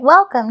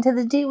Welcome to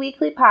the Do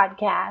Weekly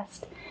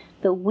Podcast,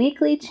 the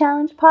weekly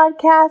challenge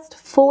podcast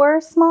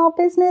for small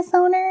business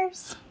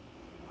owners.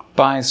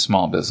 By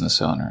small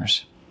business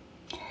owners.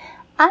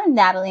 I'm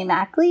Natalie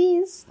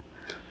MacLeese.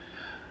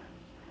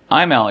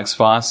 I'm Alex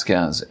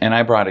Vasquez, and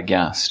I brought a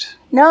guest.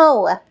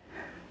 No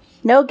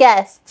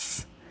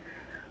guests.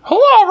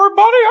 Hello,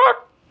 everybody. I'm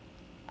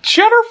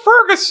Cheddar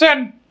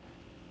Ferguson.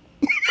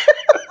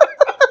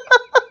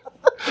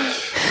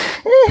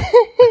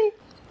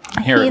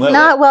 Here, He's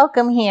not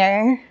welcome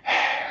here.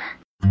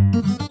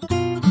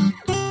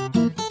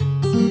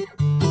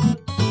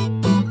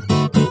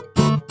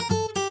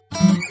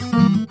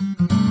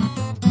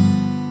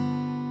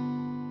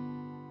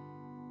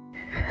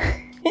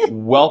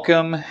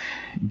 Welcome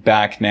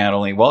back,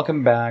 Natalie.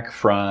 Welcome back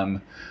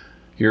from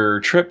your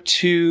trip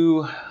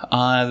to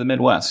the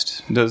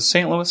Midwest. Does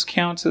St. Louis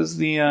count as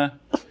the...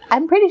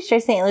 I'm pretty sure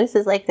St. Louis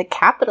is like the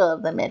capital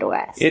of the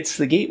Midwest. It's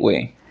the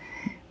gateway.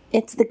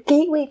 It's the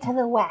gateway to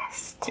the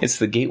West. It's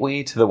the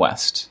gateway to the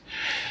West.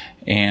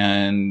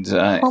 And...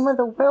 home of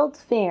the World's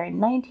Fair in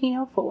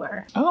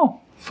 1904. Oh,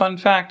 fun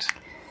fact.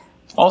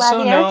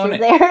 Also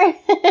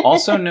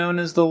known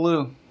as the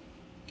Lou.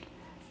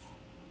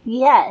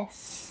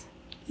 Yes.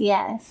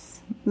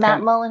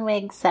 Matt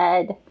Mullenweg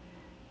said,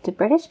 "Do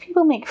British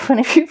people make fun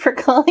of you for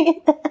calling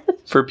it that?"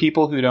 For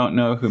people who don't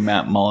know who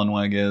Matt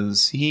Mullenweg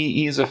is,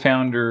 he's a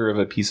founder of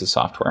a piece of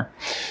software.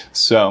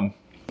 So,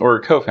 or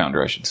a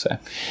co-founder, I should say.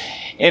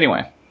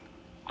 Anyway,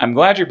 I'm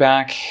glad you're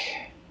back.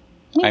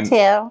 Me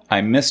too.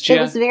 I missed you.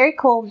 It was very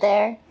cold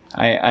there.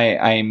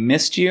 I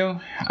missed you.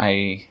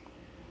 I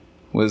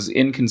was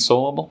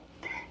inconsolable.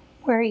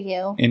 Were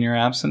you? In your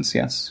absence,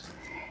 yes.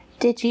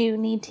 Did you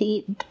need to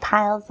eat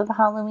piles of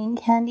Halloween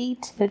candy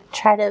to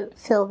try to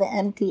fill the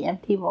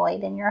empty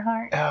void in your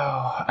heart?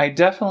 Oh, I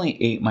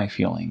definitely ate my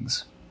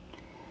feelings.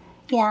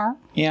 Yeah?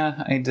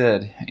 Yeah, I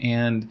did.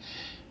 And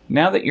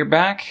now that you're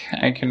back,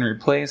 I can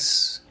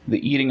replace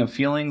the eating of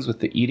feelings with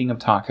the eating of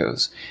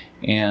tacos.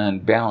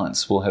 And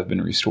balance will have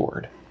been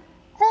restored.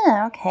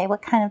 Oh, okay.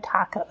 What kind of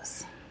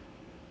tacos?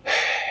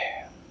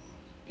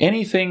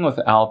 Anything with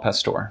al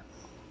pastor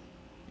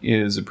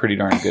is a pretty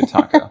darn good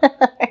taco.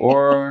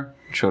 Or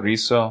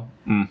chorizo.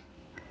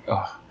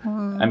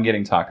 I'm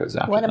getting tacos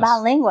after What this.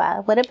 about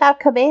lengua? What about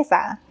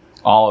cabeza?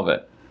 All of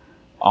it.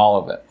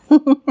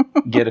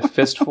 Get a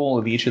fistful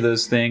of each of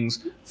those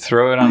things,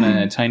 throw it on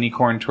a tiny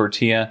corn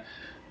tortilla,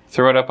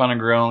 throw it up on a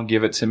grill,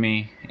 give it to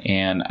me,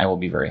 and I will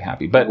be very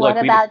happy. But what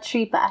about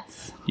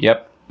tripas?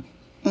 Yep.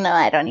 No,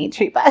 I don't eat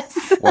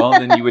tripas. Well,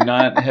 then you would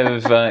not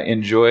have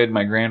enjoyed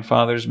my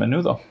grandfather's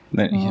menudo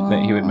that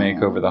he would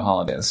make over the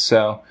holidays.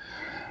 So,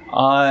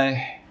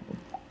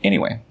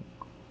 anyway,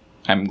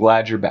 I'm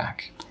glad you're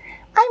back.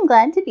 I'm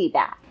glad to be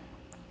back.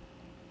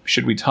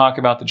 Should we talk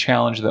about the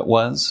challenge that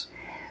was?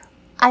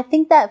 I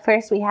think that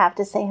first we have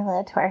to say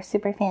hello to our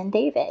superfan,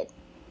 David.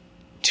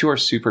 To our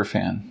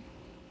superfan.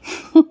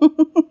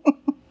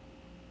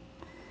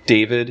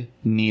 David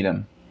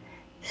Needham.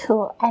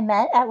 Who I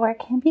met at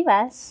WordCamp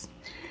US.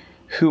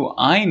 Who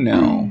I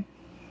know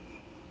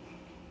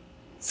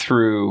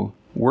through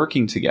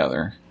working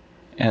together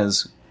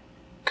as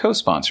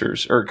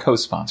co-organizers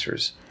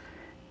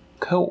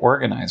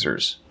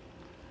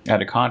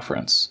at a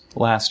conference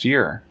last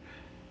year.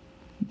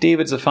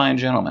 David's a fine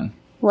gentleman.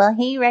 Well,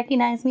 he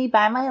recognized me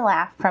by my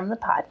laugh from the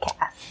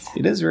podcast.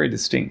 It is very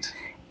distinct.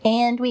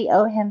 And we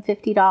owe him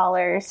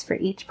 $50 for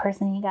each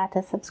person he got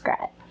to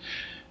subscribe.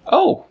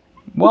 Oh,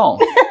 well.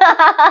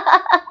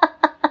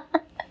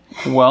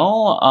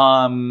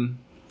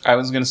 I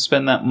was going to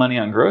spend that money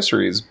on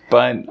groceries,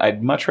 but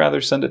I'd much rather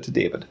send it to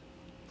David.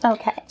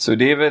 Okay. So,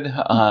 David,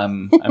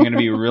 I'm going to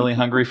be really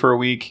hungry for a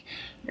week,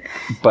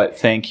 but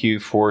thank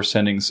you for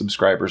sending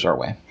subscribers our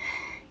way.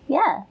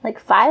 Yeah, like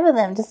 5 of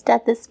them just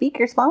at the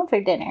speaker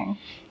sponsored dinner.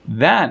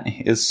 That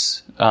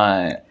gives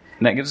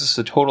us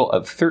a total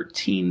of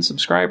 13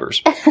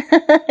 subscribers.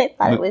 I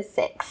thought it was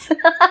 6.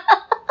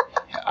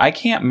 I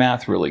can't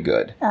math really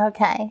good.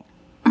 Okay.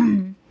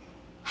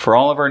 For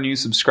all of our new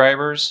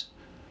subscribers,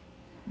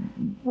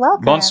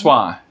 welcome.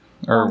 Bonsoir.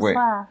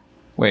 Bonsoir.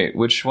 Wait,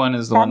 which one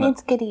is the that one that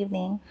means good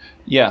evening.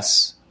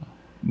 Yes.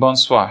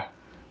 Bonsoir.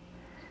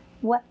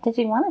 What did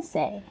you want to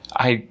say?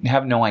 I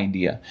have no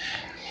idea.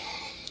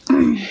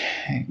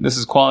 This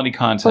is quality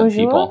content,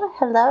 Bonjour, people.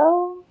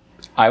 hello.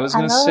 I was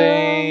going to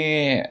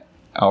say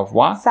au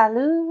revoir.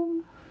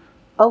 Salut.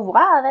 Au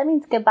revoir, that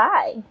means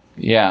goodbye.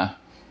 Yeah.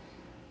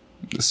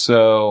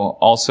 So,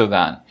 also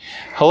that.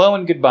 Hello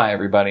and goodbye,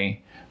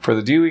 everybody. For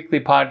the Do Weekly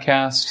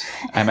Podcast,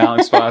 I'm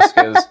Alex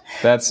Vasquez.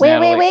 That's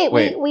Natalie.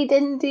 Wait. We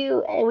didn't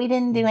do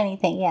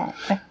anything yet.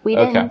 We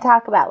didn't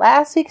talk about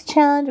last week's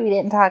challenge. We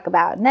didn't talk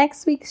about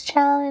next week's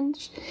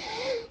challenge.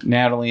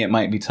 Natalie, it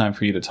might be time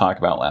for you to talk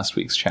about last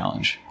week's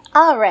challenge.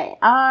 All right.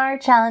 Our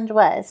challenge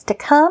was to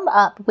come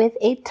up with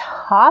a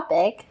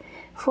topic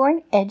for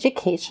an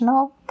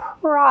educational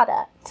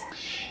product.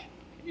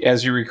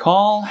 As you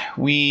recall,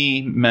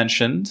 we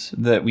mentioned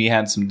that we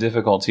had some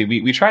difficulty.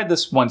 We tried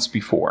this once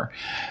before.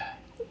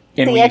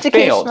 And the we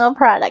educational failed.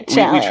 product We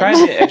challenge. tried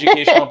the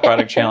educational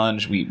product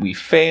challenge. We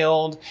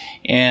failed,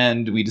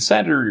 and we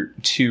decided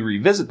to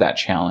revisit that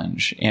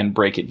challenge and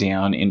break it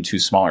down into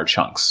smaller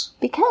chunks.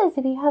 Because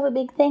if you have a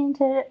big thing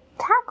to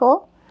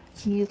tackle,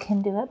 you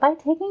can do it by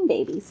taking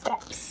baby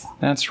steps.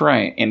 That's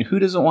right. And who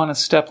doesn't want to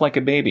step like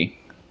a baby?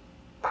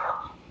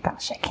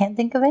 Gosh, I can't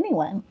think of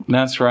anyone.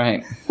 That's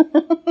right.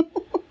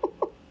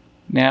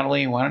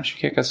 Natalie, why don't you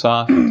kick us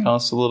off and tell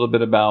us a little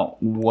bit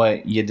about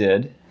what you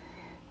did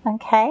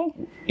Okay.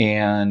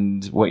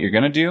 and what you're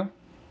going to do,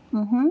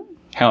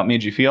 how it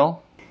made you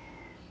feel,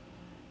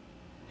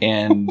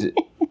 and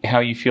how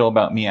you feel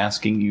about me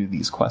asking you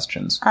these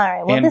questions. All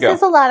right. Well, And this go.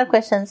 is a lot of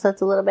questions, so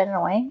it's a little bit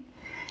annoying.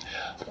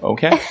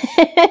 Okay.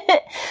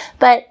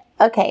 But,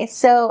 okay,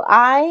 so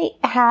I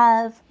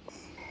have,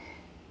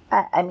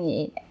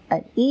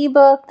 an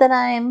ebook that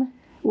I'm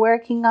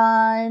working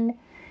on,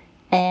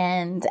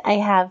 and I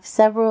have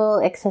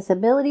several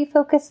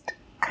accessibility-focused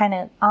kind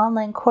of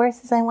online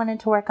courses I wanted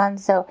to work on.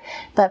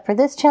 But for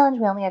this challenge,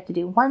 we only have to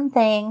do one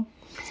thing.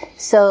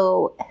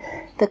 So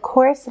the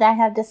course that I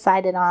have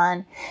decided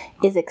on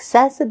is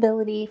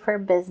accessibility for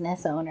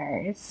business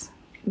owners.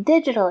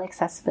 Digital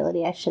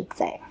accessibility, I should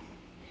say.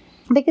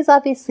 Because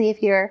obviously,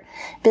 if your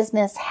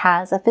business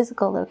has a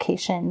physical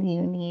location,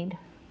 you need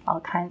all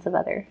kinds of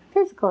other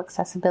physical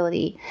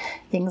accessibility,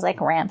 things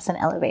like ramps and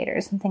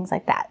elevators and things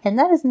like that. And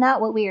that is not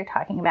what we are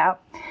talking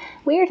about.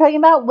 We are talking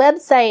about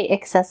website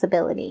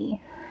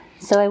accessibility.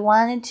 So I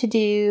wanted to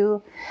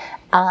do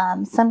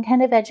some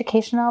kind of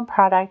educational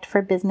product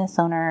for business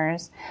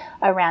owners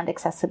around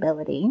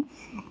accessibility.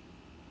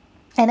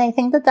 And I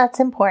think that that's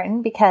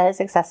important because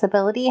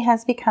accessibility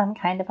has become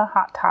kind of a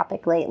hot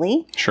topic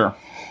lately. Sure.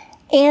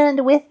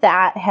 And with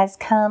that has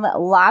come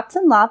lots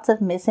and lots of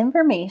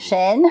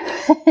misinformation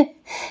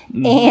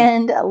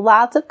and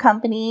lots of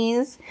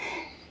companies,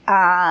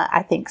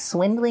 I think,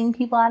 swindling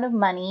people out of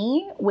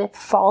money with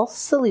false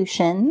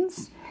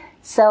solutions.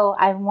 So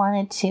I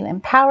wanted to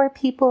empower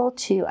people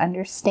to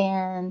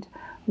understand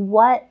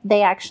what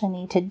they actually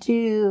need to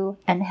do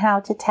and how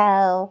to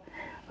tell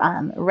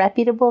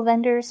reputable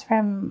vendors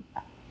from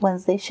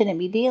ones they shouldn't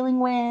be dealing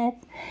with,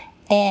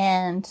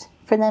 and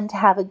for them to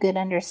have a good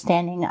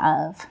understanding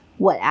of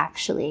what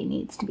actually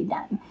needs to be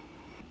done.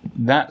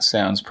 That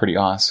sounds pretty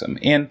awesome.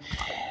 And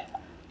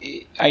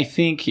I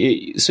think,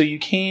 so you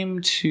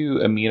came to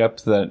a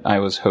meetup that I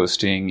was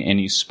hosting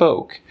and you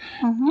spoke.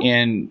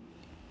 And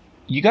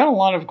you got a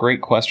lot of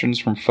great questions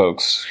from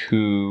folks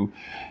who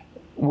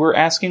were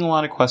asking a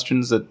lot of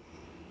questions that,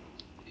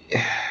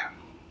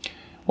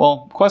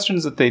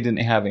 questions that they didn't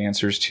have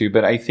answers to.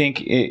 But I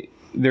think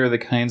they're the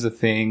kinds of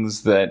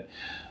things that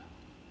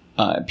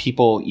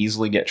people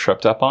easily get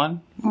tripped up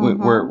on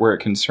where it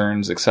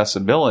concerns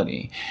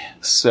accessibility.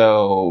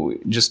 So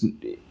just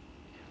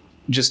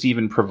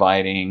even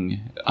providing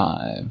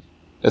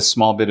a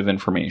small bit of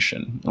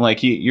information,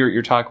 like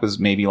your talk was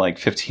maybe like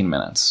 15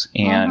 minutes,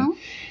 and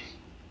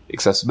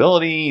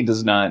accessibility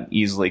does not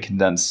easily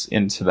condense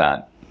into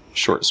that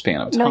short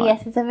span of time. No,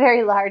 yes, it's a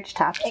very large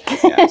topic.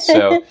 Yeah,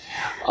 so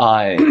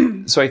I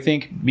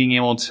think being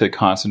able to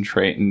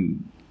concentrate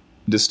and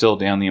distill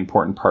down the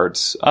important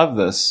parts of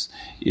this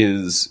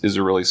is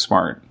a really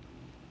smart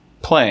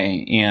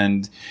play,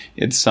 and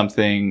it's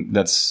something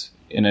that's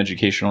an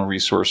educational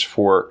resource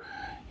for,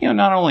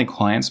 not only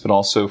clients but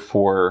also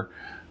for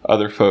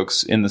other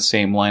folks in the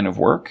same line of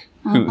work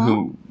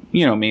who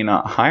may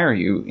not hire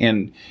you.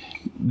 And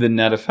the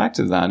net effect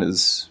of that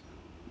is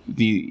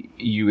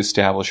you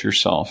establish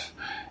yourself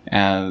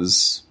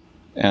as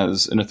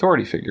an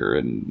authority figure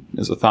and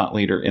as a thought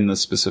leader in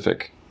this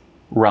specific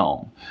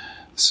realm.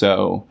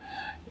 So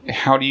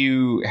how do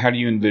you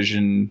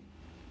envision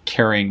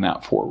carrying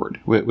that forward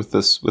with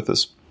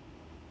this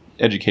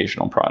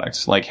educational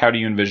product? Like, how do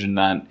you envision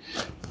that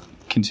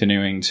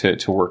continuing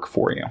to work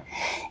for you?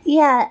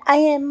 Yeah, I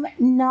am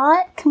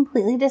not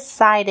completely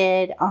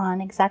decided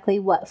on exactly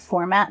what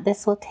format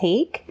this will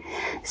take.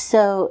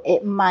 So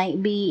it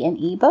might be an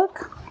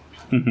ebook.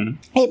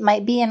 It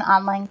might be an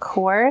online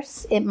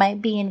course. It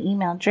might be an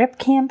email drip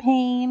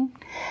campaign,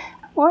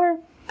 or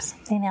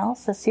something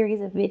else, a series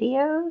of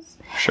videos.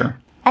 Sure.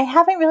 I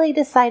haven't really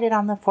decided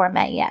on the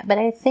format yet, but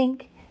I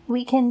think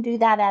we can do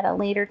that at a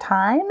later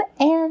time.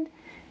 And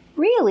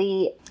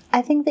really,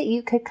 I think that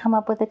you could come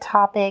up with a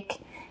topic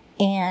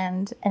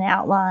and an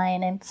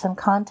outline and some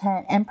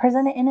content and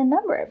present it in a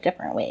number of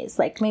different ways.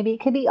 Like maybe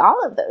it could be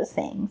all of those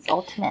things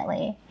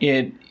ultimately.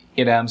 It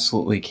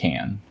absolutely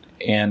can.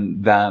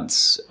 And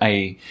that's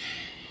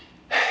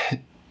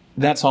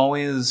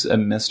always a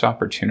missed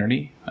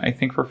opportunity, I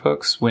think, for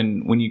folks.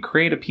 When you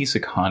create a piece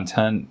of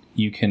content,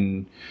 you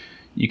can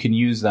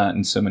use that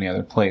in so many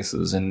other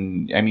places.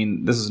 And I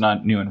mean, this is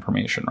not new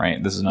information,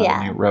 right? This is not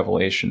a new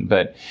revelation,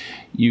 but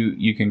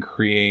you can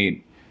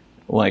create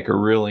like a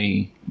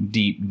really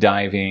deep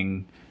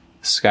diving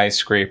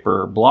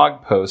skyscraper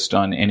blog post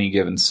on any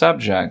given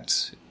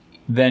subject.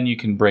 Then you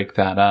can break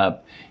that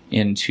up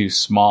into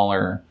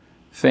smaller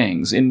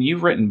things. And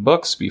you've written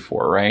books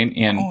before, right?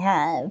 And I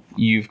have.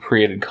 you've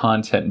created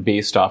content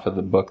based off of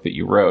the book that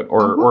you wrote,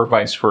 or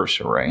vice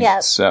versa, right? Yeah.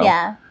 So,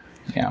 yeah.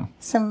 Yeah.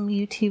 Some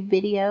YouTube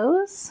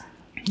videos.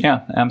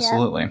 Yeah,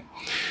 absolutely. Yeah.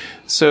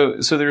 So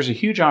there's a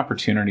huge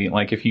opportunity.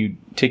 Like if you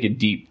take a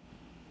deep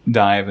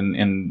dive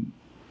and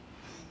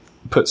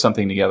put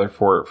something together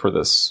for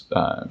this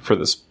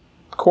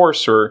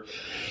course or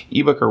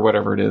ebook or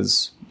whatever it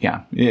is,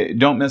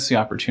 don't miss the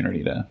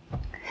opportunity to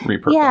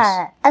repurpose.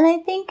 Yeah, and I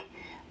think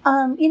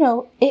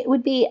it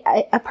would be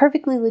a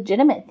perfectly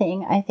legitimate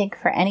thing, I think,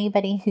 for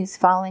anybody who's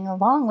following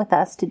along with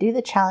us to do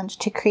the challenge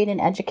to create an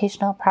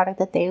educational product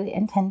that they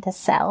intend to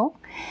sell.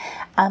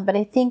 But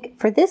I think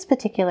for this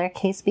particular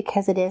case,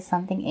 because it is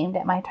something aimed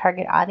at my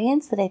target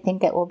audience, that I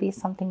think it will be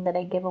something that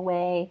I give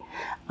away,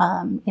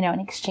 in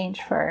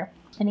exchange for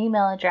an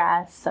email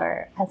address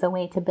or as a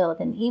way to build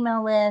an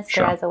email list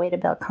or as a way to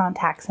build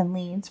contacts and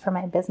leads for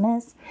my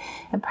business,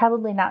 and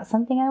probably not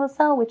something I will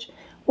sell, which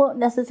won't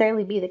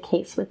necessarily be the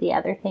case with the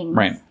other things,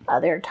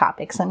 other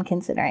topics I'm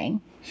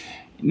considering.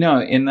 No,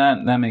 and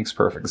that makes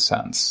perfect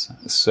sense.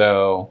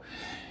 So,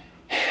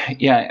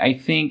 yeah, I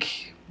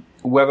think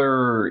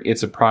whether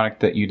it's a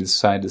product that you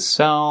decide to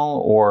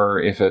sell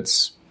or if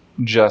it's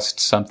just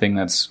something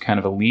that's kind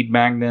of a lead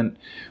magnet,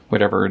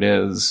 whatever it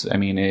is, I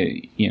mean,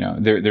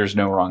 there's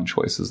no wrong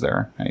choices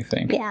there, I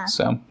think. Yeah.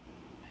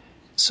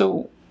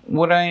 So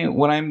what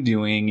I'm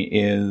doing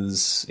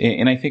is,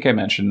 and I think I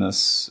mentioned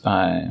this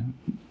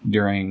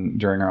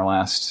during our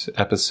last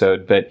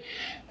episode, but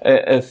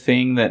a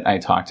thing that I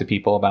talk to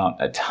people about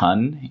a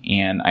ton,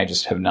 and I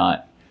just have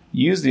not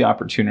used the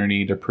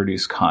opportunity to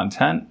produce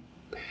content,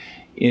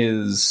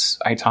 is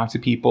I talk to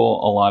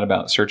people a lot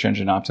about search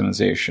engine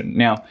optimization.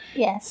 Now,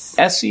 yes,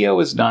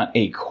 SEO is not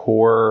a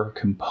core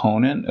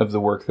component of the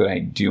work that I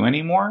do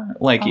anymore.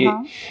 Like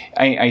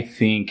I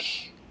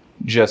think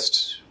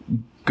just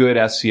good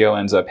SEO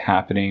ends up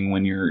happening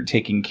when you're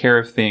taking care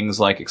of things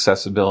like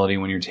accessibility,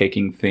 when you're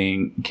taking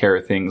care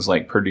of things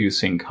like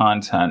producing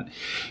content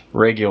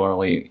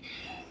regularly.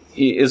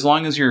 As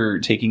long as you're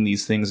taking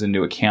these things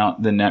into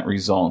account, the net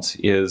result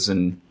is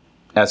an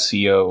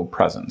SEO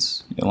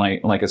presence,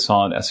 like a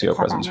solid SEO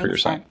presence for your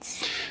site.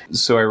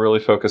 So I really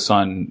focus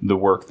on the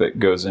work that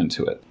goes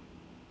into it.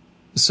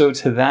 So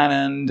to that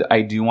end,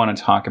 I do want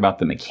to talk about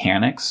the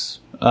mechanics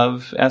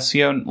of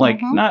SEO,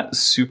 not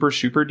super,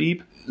 super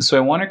deep. So I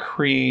want to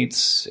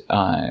create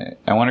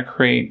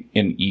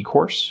an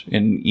e-course,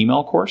 an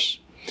email course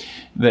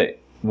that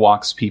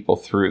walks people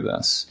through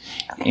this.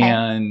 Okay.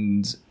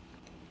 And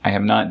I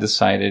have not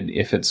decided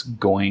if it's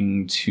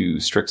going to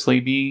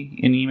strictly be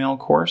an email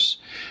course,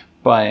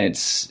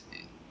 but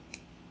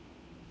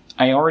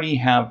I already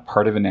have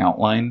part of an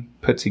outline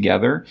put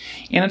together,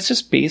 and it's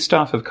just based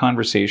off of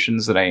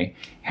conversations that I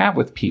have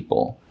with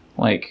people,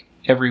 like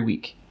every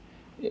week.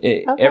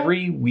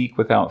 Every week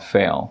without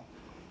fail,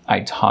 I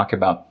talk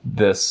about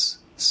this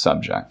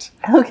subject.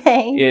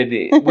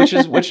 Okay. Which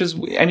is,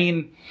 I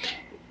mean,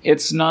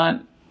 it's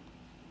not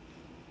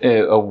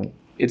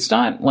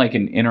like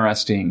an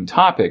interesting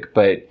topic,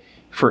 but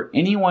for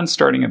anyone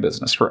starting a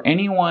business, for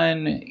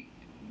anyone,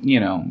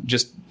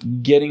 just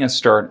getting a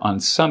start on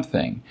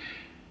something,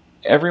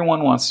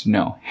 everyone wants to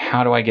know,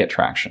 how do I get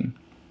traction?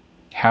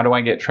 How do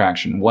I get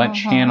traction? What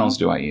channels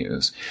do I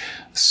use?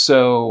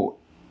 So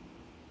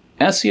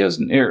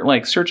SEO,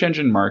 like search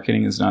engine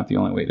marketing, is not the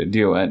only way to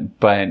do it,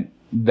 but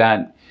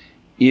that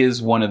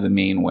is one of the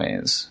main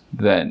ways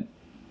that,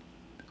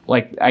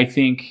 like, I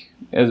think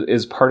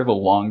as part of a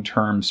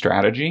long-term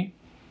strategy,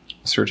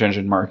 search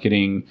engine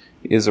marketing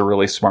is a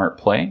really smart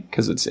play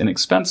because it's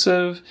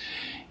inexpensive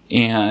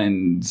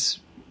and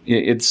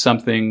it's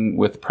something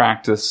with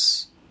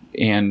practice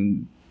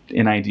and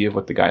an idea of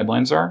what the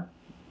guidelines are.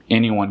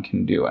 Anyone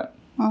can do it.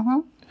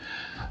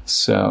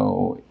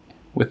 So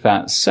with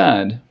that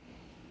said,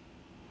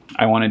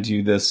 I want to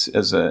do this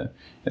as an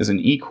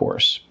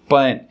e-course,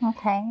 but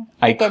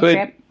I could a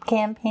drip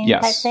campaign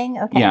type thing.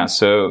 Okay. Yeah.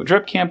 So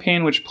drip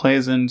campaign, which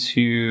plays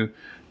into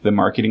the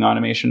marketing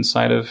automation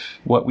side of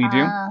what we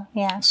do.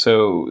 Yeah.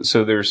 So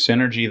there's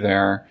synergy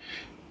there.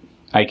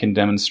 I can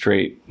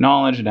demonstrate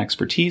knowledge and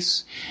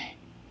expertise.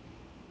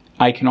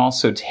 I can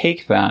also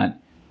take that,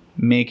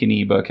 make an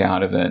ebook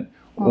out of it,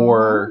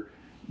 or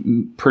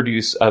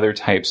produce other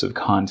types of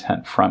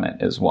content from it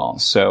as well.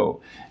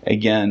 So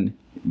again,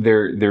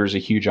 there's a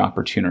huge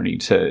opportunity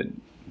to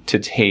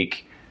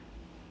take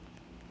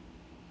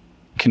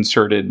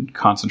concerted,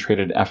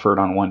 concentrated effort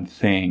on one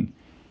thing,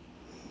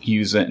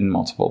 use it in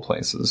multiple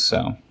places.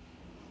 So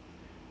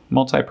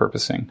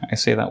multi-purposing. I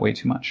say that way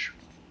too much.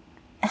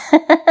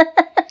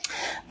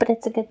 But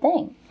it's a good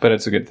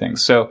thing.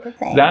 So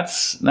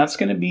that's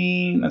going to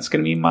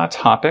be my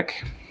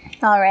topic.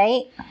 All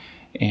right.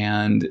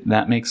 And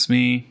that makes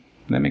me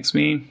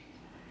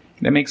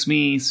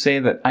say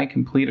that I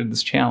completed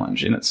this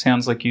challenge, and it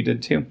sounds like you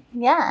did too.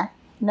 Yeah.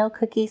 No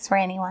cookies for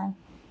anyone.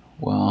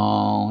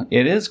 Well,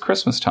 it is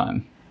Christmas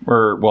time.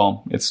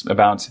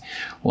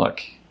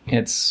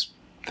 It's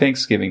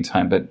Thanksgiving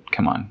time, but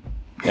come on.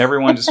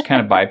 Everyone just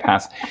kind of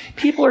bypassed.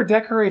 People are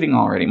decorating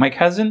already. My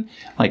cousin,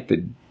 like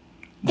the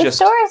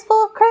store is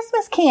full of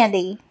Christmas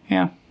candy.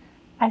 Yeah.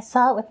 I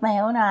saw it with my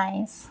own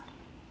eyes.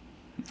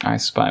 I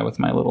spy with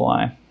my little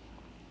eye.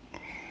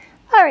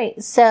 All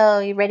right, so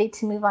you ready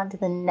to move on to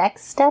the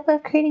next step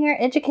of creating our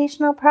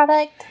educational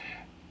product?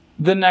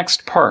 The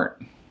next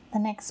part. The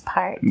next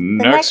part.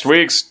 Next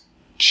week's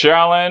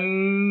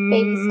challenge.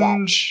 Baby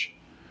step.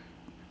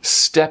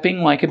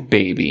 Stepping like a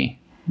baby.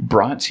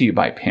 Brought to you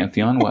by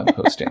Pantheon Web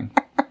Hosting.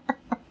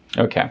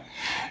 Okay.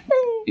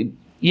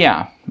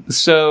 Yeah.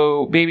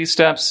 So baby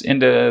steps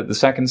into the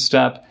second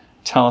step.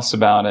 Tell us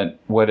about it.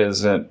 What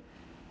is it?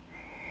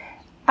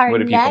 What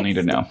do people need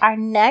to know? Our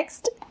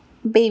next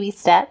baby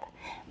step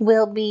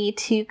will be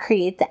to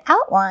create the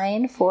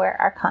outline for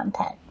our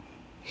content.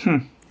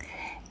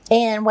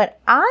 And what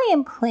I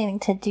am planning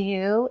to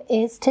do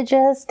is to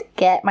just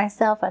get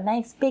myself a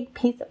nice big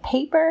piece of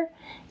paper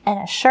and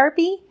a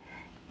Sharpie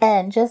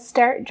and just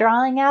start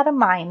drawing out a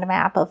mind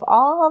map of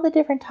all the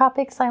different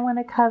topics I want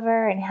to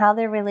cover and how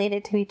they're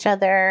related to each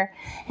other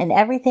and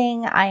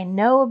everything I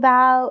know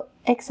about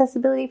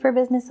accessibility for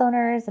business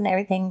owners and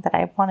everything that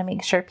I want to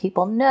make sure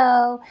people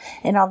know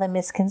and all the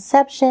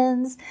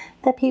misconceptions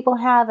that people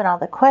have and all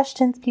the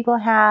questions people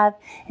have,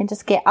 and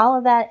just get all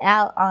of that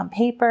out on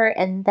paper.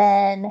 And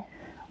then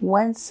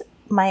once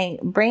my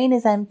brain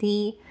is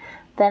empty,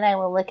 then I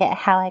will look at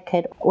how I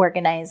could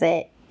organize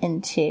it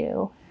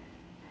into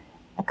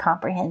a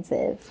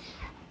comprehensive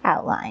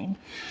outline.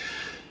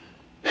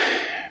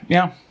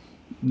 Yeah,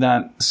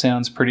 that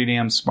sounds pretty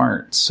damn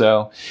smart.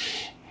 So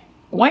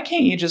why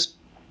can't you just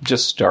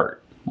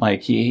start?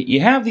 Like, you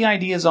have the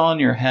ideas all in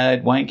your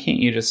head. Why can't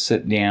you just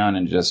sit down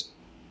and just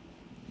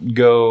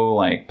go,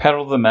 like,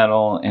 pedal to the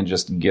metal and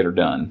just get her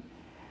done?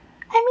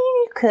 I mean,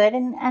 you could,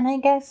 and I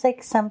guess,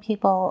 like, some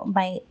people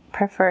might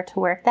prefer to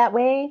work that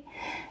way.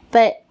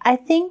 But I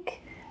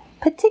think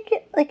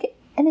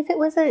and if it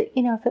was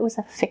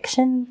a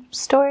fiction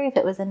story, if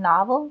it was a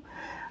novel,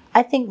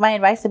 I think my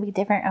advice would be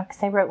different,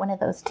 because I wrote one of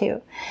those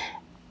too.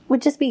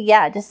 Would just be,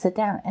 just sit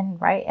down and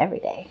write every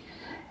day.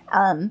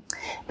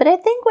 But I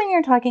think when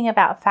you're talking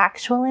about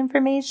factual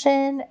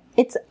information,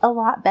 it's a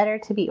lot better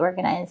to be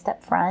organized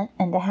up front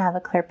and to have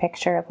a clear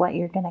picture of what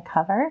you're going to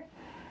cover.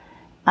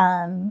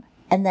 And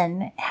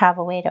then have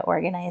a way to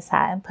organize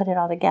that and put it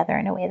all together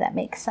in a way that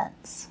makes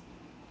sense.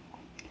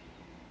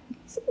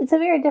 It's a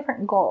very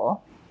different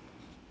goal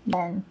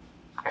than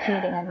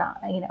creating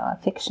a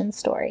fiction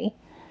story.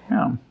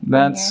 Yeah,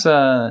 that's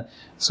so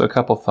a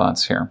couple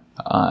thoughts here.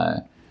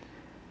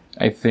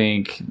 I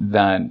think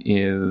that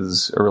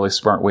is a really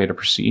smart way to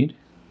proceed.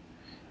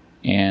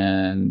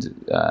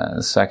 And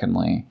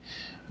secondly,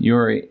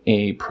 you're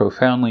a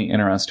profoundly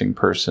interesting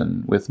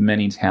person with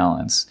many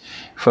talents.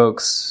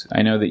 Folks,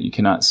 I know that you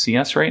cannot see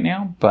us right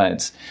now,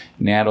 but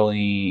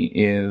Natalie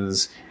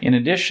is, in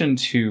addition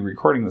to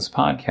recording this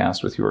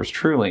podcast with yours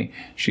truly,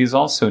 she's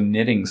also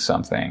knitting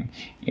something.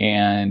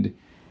 And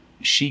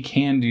she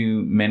can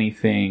do many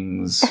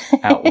things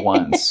at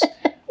once.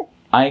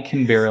 I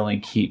can barely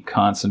keep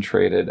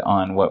concentrated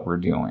on what we're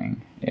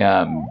doing.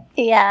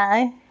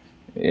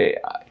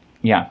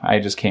 Yeah, I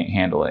just can't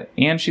handle it.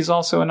 And she's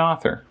also an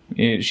author.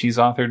 She's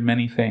authored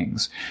many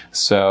things.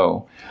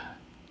 So,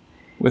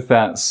 with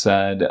that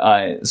said,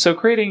 so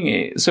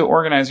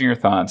organizing your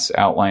thoughts,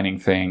 outlining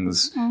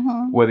things,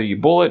 whether you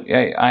bullet,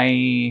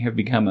 I have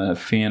become a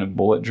fan of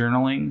bullet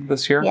journaling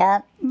this year.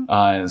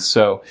 Yeah.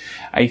 So,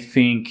 I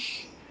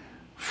think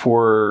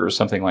for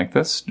something like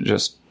this,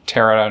 just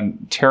tear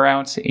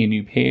out a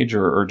new page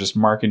or just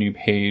mark a new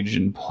page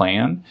and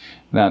plan.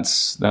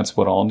 That's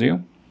what I'll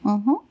do.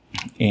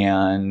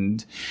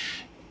 And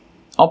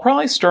I'll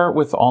probably start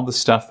with all the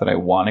stuff that I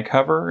want to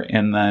cover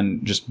and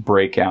then just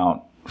break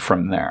out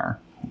from there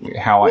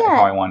how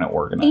I want to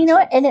organize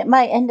it. And it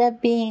might end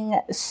up being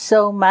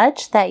so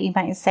much that you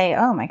might say,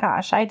 oh my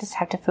gosh, I just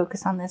have to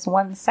focus on this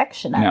one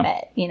section of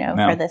it,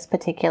 for this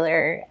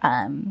particular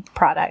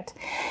product.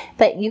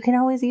 But you can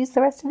always use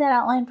the rest of that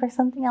outline for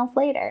something else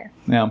later.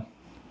 Yeah,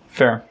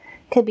 fair.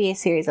 Could be a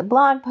series of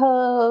blog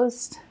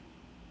posts,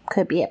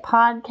 could be a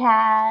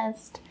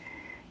podcast,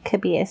 could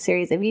be a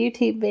series of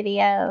YouTube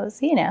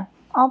videos,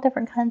 all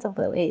different kinds of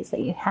ways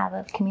that you have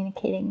of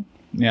communicating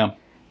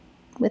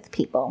with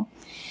people.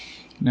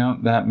 No,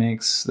 that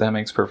makes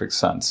perfect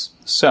sense.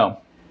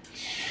 So,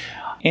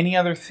 any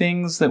other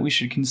things that we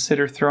should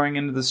consider throwing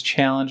into this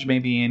challenge?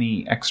 Maybe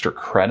any extra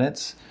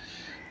credits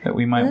that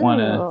we might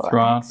want to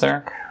throw out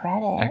there?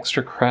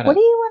 Extra credit. What do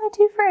you want to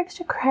do for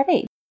extra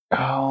credit?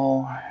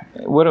 A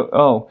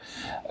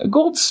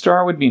gold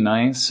star would be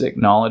nice.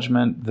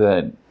 Acknowledgement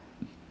that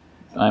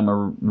I'm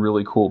a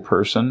really cool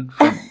person.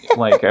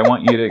 Like, I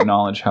want you to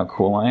acknowledge how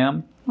cool I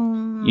am,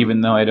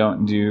 even though I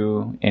don't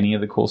do any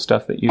of the cool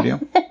stuff that you do.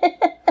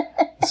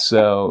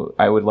 So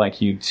I would like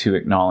you to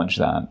acknowledge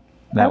that.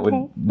 That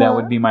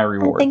would be my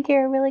reward. I think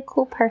you're a really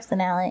cool person,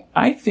 Alec.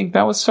 I think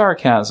that was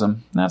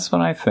sarcasm. That's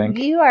what I think.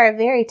 You are a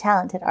very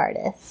talented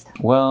artist.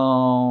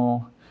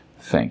 Well,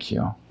 thank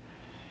you.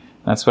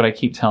 That's what I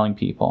keep telling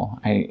people.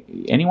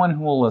 Anyone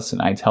who will listen,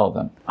 I tell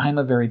them, I'm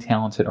a very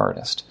talented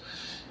artist.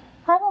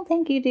 I don't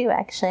think you do,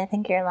 actually. I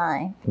think you're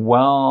lying.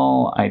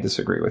 Well, I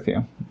disagree with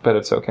you, but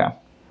it's okay.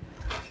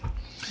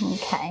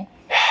 Okay.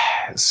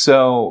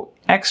 So,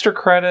 extra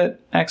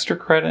credit. I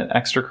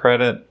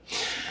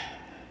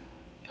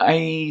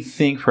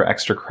think for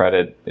extra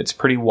credit, it's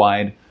pretty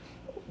wide.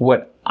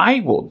 What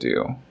I will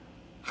do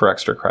for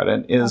extra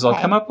credit is I'll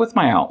come up with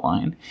my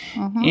outline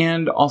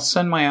and I'll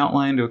send my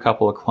outline to a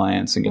couple of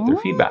clients and get their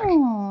feedback.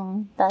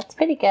 That's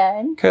pretty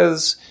good.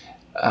 Because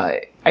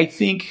I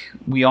think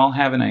we all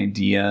have an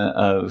idea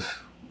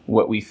of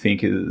what we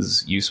think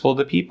is useful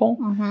to people.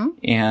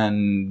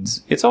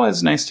 And it's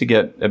always nice to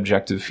get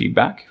objective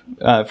feedback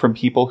from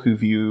people who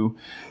view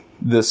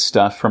this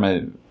stuff from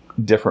a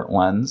different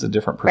lens, a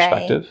different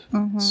perspective.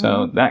 Right.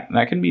 So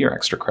that can be your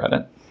extra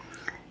credit.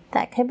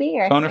 That could be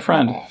your phone a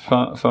friend,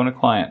 phone a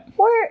client.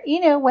 Or,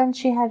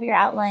 once you have your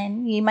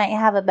outline, you might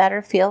have a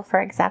better feel for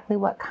exactly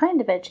what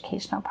kind of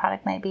educational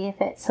product might be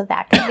so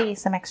that could be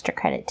some extra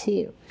credit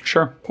too.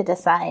 Sure. To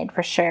decide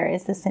for sure,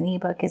 is this an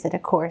ebook? Is it a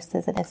course?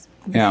 Is it a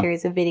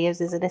series of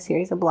videos? Is it a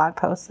series of blog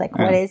posts?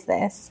 What is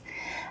this?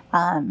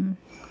 I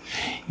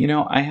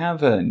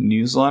have a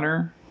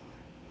newsletter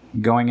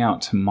going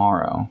out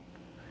tomorrow,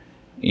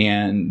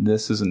 and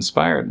this has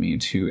inspired me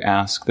to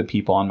ask the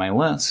people on my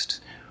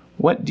list,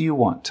 what do you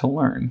want to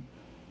learn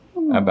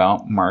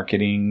about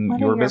marketing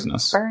your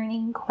business?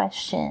 Burning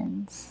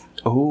questions.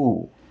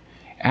 Oh,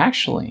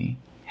 actually,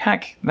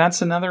 heck,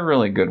 that's another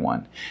really good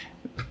one.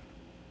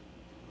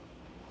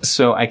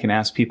 So I can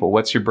ask people,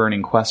 what's your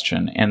burning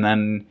question? And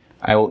then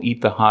I will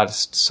eat the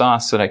hottest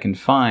sauce that I can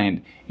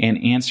find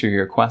and answer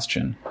your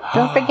question.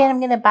 Don't forget, I'm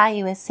going to buy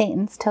you a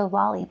Satan's Toe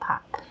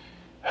lollipop.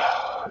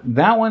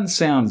 That one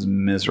sounds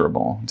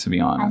miserable, to be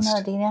honest. I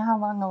know. Do you know how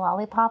long a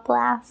lollipop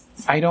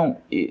lasts? I'm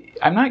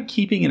not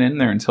keeping it in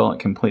there until it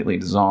completely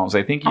dissolves.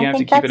 I think you have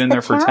to keep it in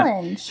there for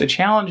 10. The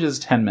challenge is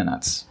 10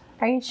 minutes.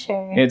 Are you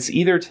sure? It's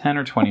either 10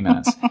 or 20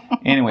 minutes.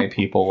 Anyway,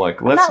 people,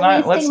 look, let's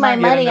not wasting my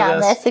money on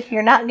this if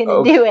you're not going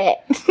to do it.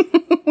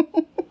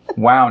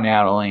 Wow,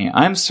 Natalie,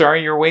 I'm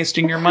sorry you're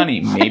wasting your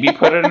money. Maybe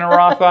put it in a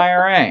Roth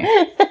IRA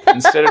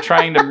instead of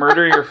trying to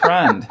murder your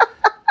friend.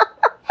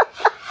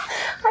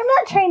 I'm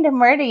not trying to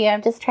murder you.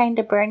 I'm just trying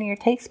to burn your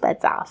taste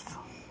buds off.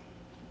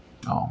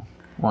 Oh,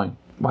 well,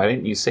 why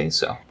didn't you say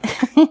so?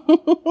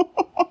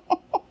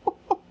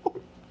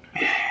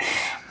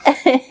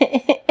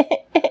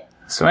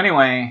 So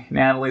anyway,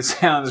 Natalie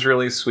sounds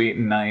really sweet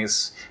and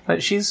nice,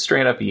 but she's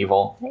straight up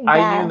evil. Yeah,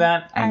 I knew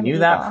that. I knew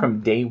that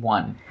from day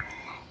one.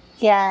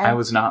 Yeah. I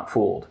was not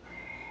fooled.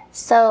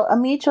 So a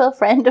mutual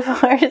friend of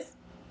ours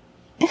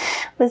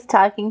was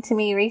talking to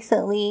me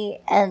recently,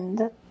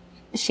 and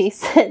she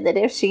said that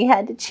if she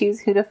had to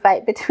choose who to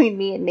fight between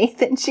me and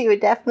Nathan, she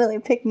would definitely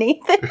pick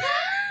Nathan.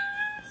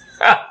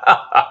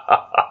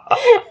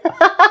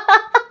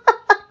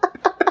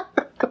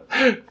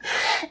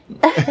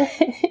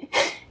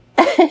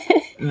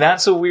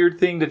 That's a weird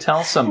thing to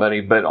tell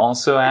somebody, but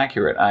also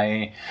accurate.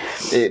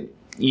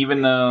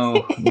 Even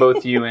though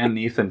both you and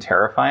Nathan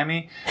terrify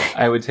me,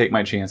 I would take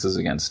my chances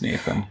against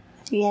Nathan.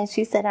 Yeah,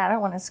 she said, I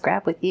don't want to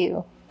scrap with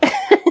you.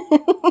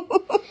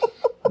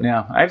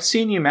 Yeah, I've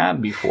seen you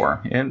mad before.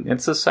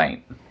 It's a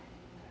sight.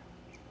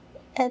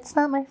 It's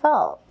not my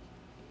fault.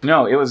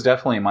 No, it was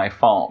definitely my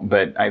fault,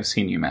 but I've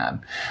seen you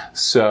mad.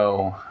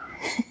 So,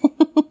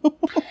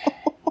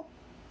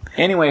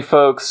 anyway,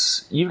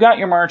 folks, you've got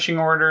your marching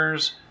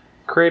orders.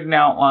 Create an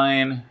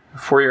outline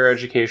for your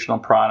educational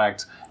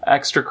product.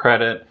 Extra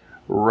credit.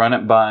 Run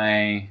it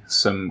by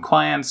some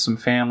clients, some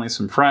family,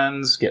 some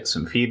friends. Get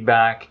some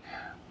feedback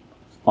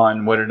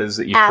on what it is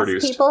that you've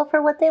produced. Ask people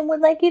for what they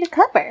would like you to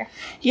cover.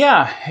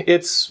 Yeah,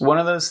 it's one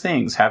of those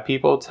things. Have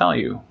people tell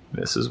you,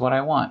 this is what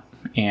I want.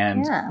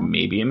 And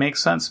maybe it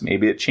makes sense.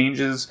 Maybe it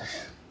changes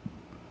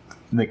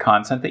the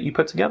content that you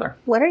put together.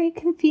 What are you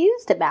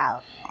confused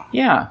about?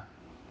 Yeah.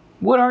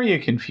 What are you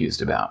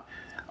confused about?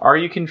 Are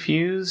you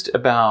confused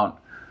about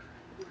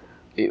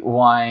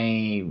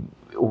why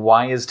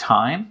is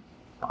time?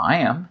 I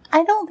am.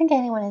 I don't think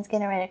anyone is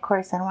going to write a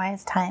course on why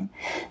is time.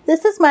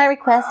 This is my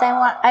request.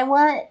 I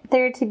want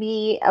there to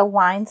be a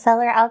wine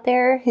seller out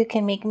there who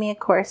can make me a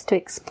course to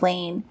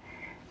explain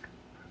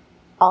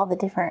all the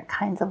different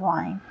kinds of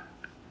wine.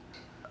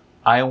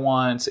 I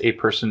want a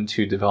person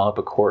to develop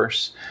a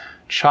course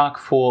chock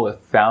full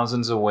of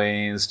thousands of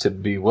ways to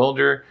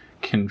bewilder,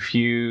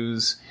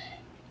 confuse,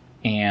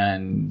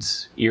 and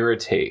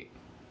irritate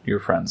your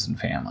friends and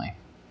family.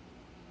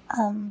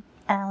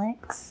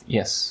 Alex?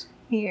 Yes?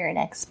 You're an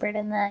expert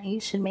in that. You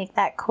should make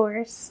that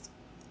course.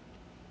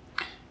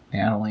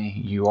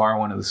 Natalie, you are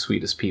one of the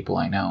sweetest people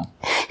I know.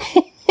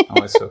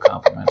 Always so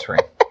complimentary.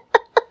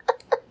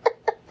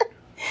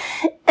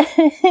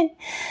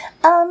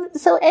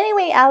 So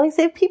anyway, Alex,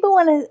 if people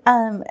want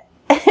to,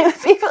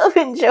 if people have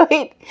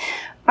enjoyed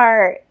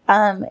our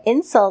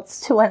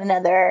insults to one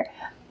another,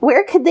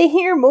 where could they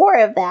hear more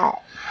of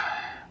that?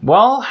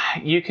 Well,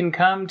 you can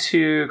come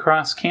to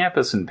Cross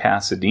Campus in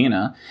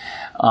Pasadena,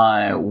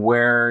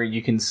 where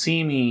you can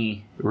see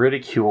me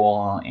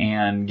ridicule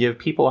and give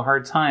people a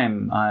hard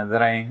time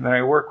that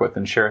I work with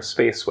and share a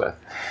space with.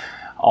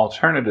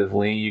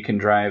 Alternatively, you can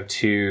drive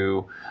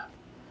to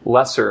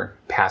lesser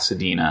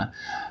Pasadena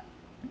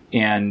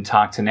and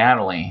talk to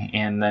Natalie,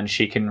 and then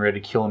she can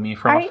ridicule me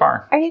from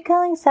afar. Are you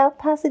calling South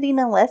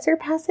Pasadena lesser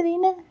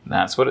Pasadena?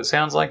 That's what it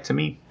sounds like to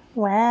me.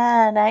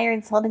 Wow, now you're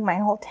insulting my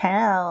whole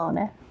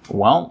town.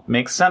 Well,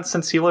 makes sense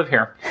since you live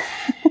here.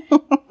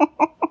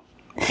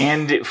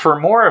 And for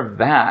more of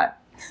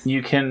that,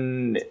 you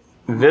can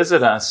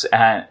visit us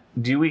at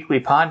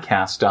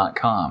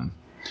doweeklypodcast.com.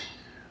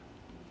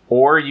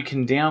 Or you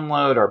can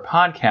download our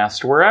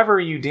podcast wherever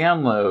you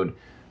download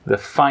the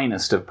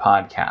finest of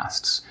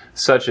podcasts,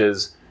 such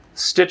as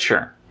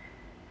Stitcher,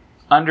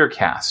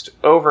 Undercast,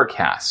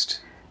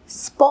 Overcast.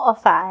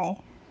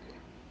 Spotify.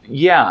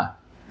 Yeah,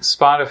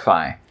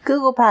 Spotify.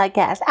 Google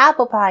Podcasts,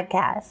 Apple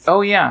Podcasts.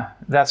 Oh yeah,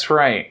 that's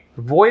right.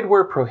 Void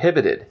where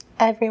prohibited.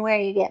 Everywhere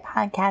you get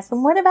podcasts.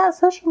 And what about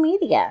social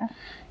media?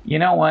 You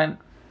know what?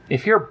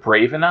 If you're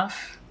brave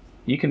enough,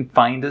 you can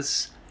find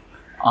us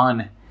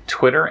on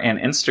Twitter and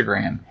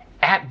Instagram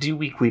at Do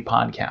Weekly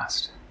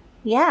Podcast.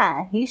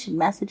 Yeah, you should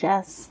message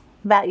us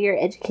about your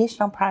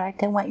educational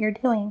product and what you're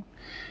doing.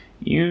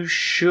 You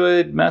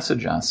should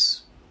message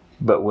us.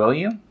 But will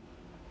you?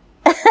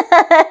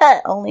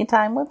 Only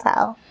time will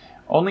tell.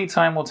 Only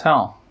time will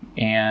tell.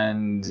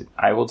 And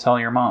I will tell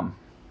your mom.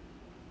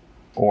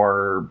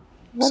 Or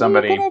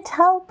somebody. What are you going to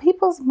tell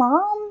people's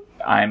mom?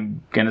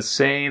 I'm going to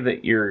say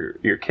that your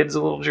kid's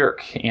a little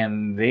jerk,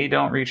 and they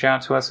don't reach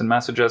out to us and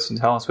message us and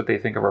tell us what they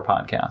think of our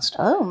podcast.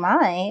 Oh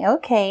my,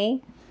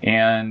 okay.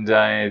 And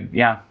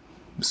yeah,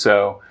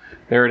 so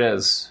there it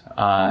is.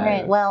 All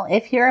right, well,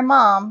 if you're a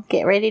mom,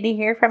 get ready to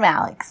hear from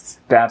Alex.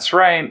 That's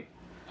right.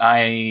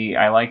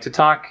 I like to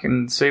talk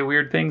and say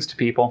weird things to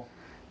people.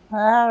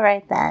 All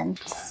right, then.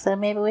 So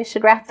maybe we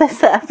should wrap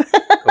this up.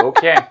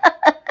 Okay.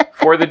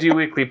 For the Do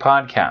Weekly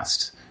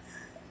Podcast,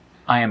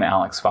 I am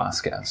Alex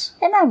Vasquez.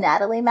 And I'm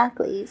Natalie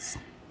MacLeese.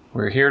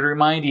 We're here to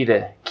remind you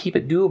to keep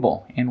it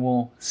doable, and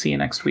we'll see you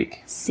next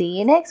week. See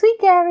you next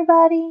week,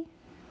 everybody.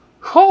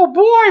 Oh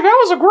boy, that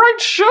was a great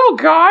show,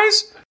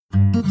 guys!